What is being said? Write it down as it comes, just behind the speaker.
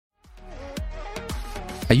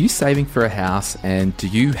Are you saving for a house, and do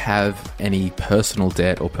you have any personal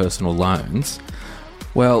debt or personal loans?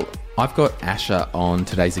 Well, I've got Asher on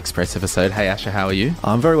today's Express episode. Hey Asher, how are you?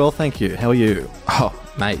 I'm very well, thank you. How are you? Oh,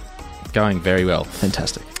 mate, going very well.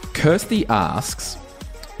 Fantastic. Kirsty asks,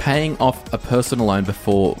 paying off a personal loan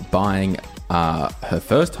before buying her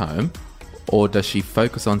first home, or does she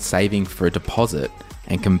focus on saving for a deposit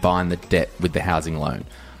and combine the debt with the housing loan?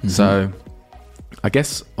 Mm-hmm. So I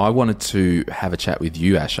guess I wanted to have a chat with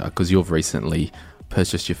you, Asher, because you've recently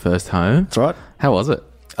purchased your first home. That's right. How was it?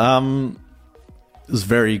 It was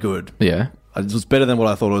very good. Yeah. It was better than what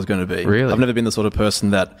I thought it was going to be. Really? I've never been the sort of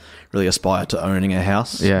person that really aspired to owning a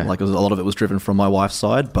house. Yeah. Like a lot of it was driven from my wife's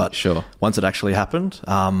side, but Sure. once it actually happened,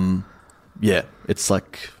 it's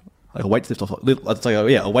like a weight lifted off. I'd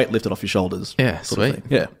say, a weight lifted off your shoulders. Yeah, sort of sweet.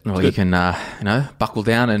 thing. Yeah. Well, you can, buckle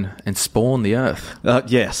down and spawn the earth.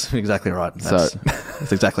 Yes, exactly right. That's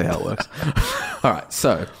exactly how it works. All right.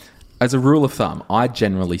 So, as a rule of thumb, I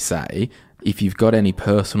generally say if you've got any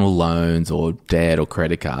personal loans or debt or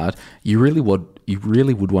credit card, you really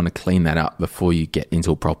would want to clean that up before you get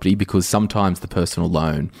into a property, because sometimes the personal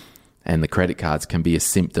loan and the credit cards can be a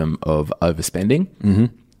symptom of overspending. Mm-hmm.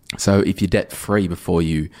 So, if you're debt free before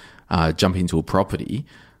you jump into a property,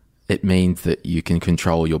 it means that you can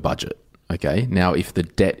control your budget. Okay. Now, if the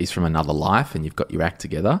debt is from another life and you've got your act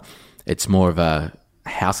together, it's more of a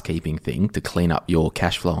housekeeping thing to clean up your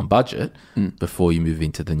cash flow and budget before you move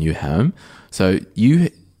into the new home. So you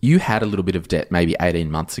had a little bit of debt maybe 18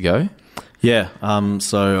 months ago. Yeah.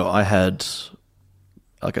 So I had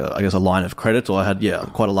a line of credit, or I had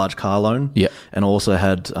quite a large car loan. Yeah. And also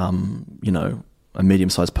had a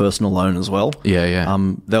medium-sized personal loan as well. Yeah.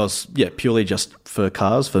 That was purely just for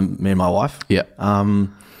cars for me and my wife. Yeah. Our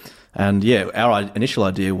initial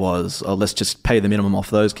idea was, let's just pay the minimum off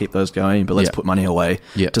those, keep those going, but let's put money away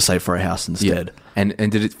to save for a house instead. And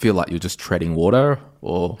did it feel like you're just treading water,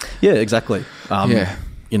 or? Yeah, exactly.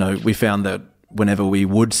 We found that whenever we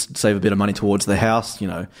would save a bit of money towards the house,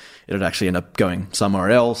 it would actually end up going somewhere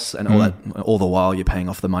else, and all the while you're paying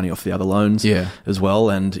off the money off the other loans as well.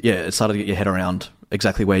 And it started to get your head around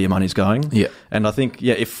exactly where your money's going. Yeah. And I think,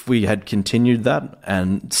 if we had continued that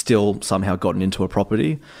and still somehow gotten into a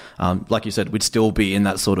property, like you said, we'd still be in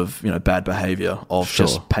that sort of, bad behavior of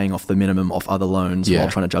just paying off the minimum off other loans while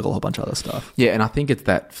trying to juggle a whole bunch of other stuff. Yeah. And I think it's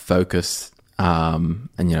that focus.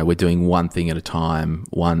 We're doing one thing at a time.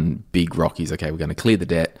 One big rock is, okay, we're going to clear the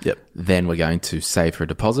debt. Yep. Then we're going to save for a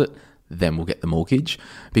deposit. Then we'll get the mortgage.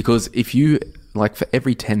 Because if you, for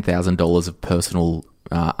every $10,000 of personal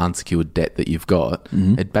unsecured debt that you've got,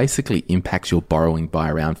 it basically impacts your borrowing by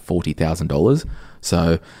around $40,000.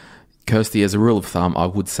 So, Kirsty, as a rule of thumb, I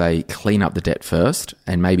would say clean up the debt first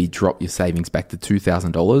and maybe drop your savings back to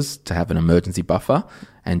 $2,000 to have an emergency buffer,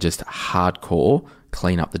 and just hardcore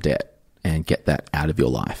clean up the debt and get that out of your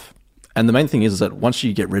life. And the main thing is that once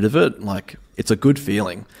you get rid of it, it's a good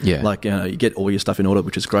feeling. Yeah. You get all your stuff in order,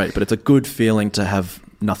 which is great, but it's a good feeling to have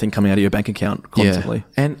nothing coming out of your bank account constantly.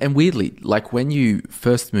 Yeah. And weirdly, when you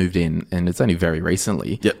first moved in, and it's only very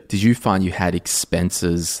recently, did you find you had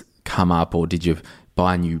expenses come up, or did you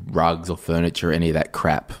buy new rugs or furniture, any of that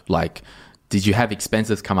crap? Did you have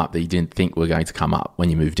expenses come up that you didn't think were going to come up when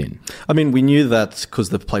you moved in? I mean, we knew that because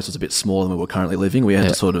the place was a bit smaller than we were currently living, we had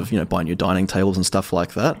to sort of, buy new dining tables and stuff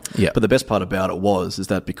like that. Yeah. But the best part about it is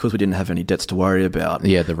that because we didn't have any debts to worry about.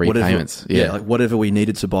 Yeah, the repayments. Whatever we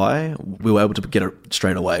needed to buy, we were able to get it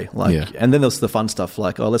straight away. And then there's the fun stuff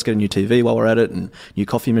let's get a new TV while we're at it, and new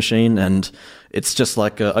coffee machine, and it's just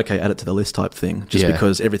add it to the list type thing, just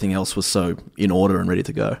because everything else was so in order and ready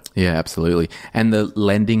to go. Yeah, absolutely. And the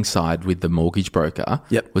lending side with the mortgage broker,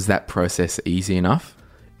 was that process easy enough?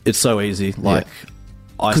 It's so easy.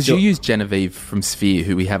 Because you use Genevieve from Sphere,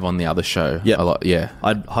 who we have on the other show a lot. Yeah.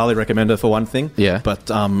 I'd highly recommend her for one thing. Yeah. But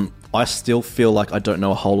I still feel like I don't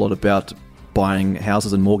know a whole lot about buying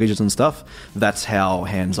houses and mortgages and stuff. That's how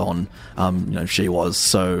hands-on she was.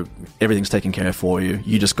 So everything's taken care of for you.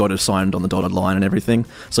 You just got to sign on the dotted line and everything.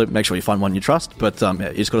 So make sure you find one you trust, but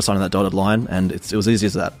you just got to sign on that dotted line, and it was easy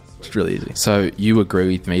as that. It's really easy. So you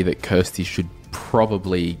agree with me that Kirsty should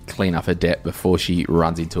probably clean up her debt before she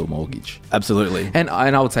runs into a mortgage? Absolutely. And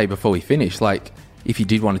I would say, before we finish, if you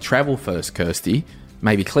did want to travel first, Kirsty,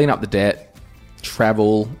 maybe clean up the debt,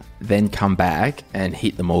 travel, then come back and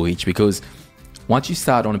hit the mortgage, because once you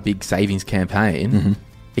start on a big savings campaign,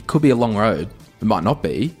 it could be a long road. It might not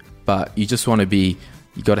be, but you just want to you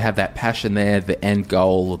got to have that passion there, the end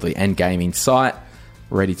goal or the end game in sight,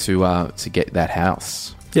 ready to get that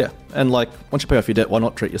house. Yeah, and like once you pay off your debt, why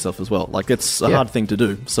not treat yourself as well? Like it's a hard thing to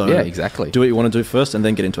do. So yeah, exactly. Do what you want to do first, and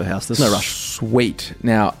then get into a house. There's no rush. Sweet.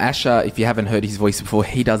 Now, Asher, if you haven't heard his voice before,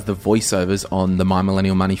 he does the voiceovers on the My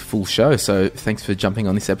Millennial Money full show. So thanks for jumping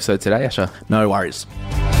on this episode today, Asher. No worries.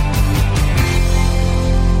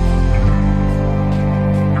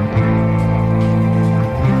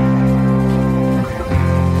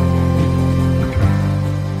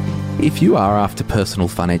 If you are after personal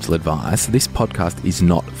financial advice, this podcast is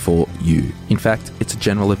not for you. In fact, it's a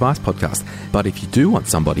general advice podcast. But if you do want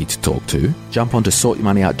somebody to talk to, jump onto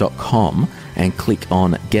sortyourmoneyout.com and click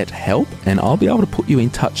on Get Help, and I'll be able to put you in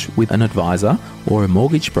touch with an advisor or a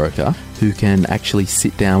mortgage broker who can actually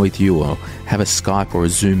sit down with you or have a Skype or a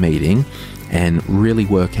Zoom meeting and really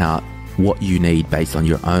work out what you need based on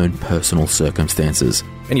your own personal circumstances.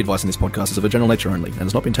 Any advice in this podcast is of a general nature only and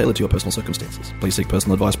has not been tailored to your personal circumstances. Please seek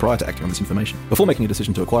personal advice prior to acting on this information. Before making a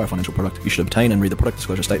decision to acquire a financial product, you should obtain and read the product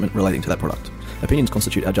disclosure statement relating to that product. Opinions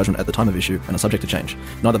constitute our judgment at the time of issue and are subject to change.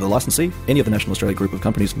 Neither the licensee, any of the National Australia Group of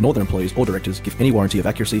companies, nor their employees or directors give any warranty of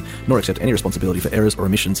accuracy, nor accept any responsibility for errors or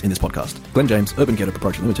omissions in this podcast. Glenn James, Urban Ghetto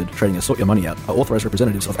Proprietary Limited, trading as Sort Your Money Out, are authorised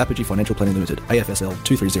representatives of Apogee Financial Planning Limited, AFSL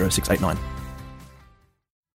 230689.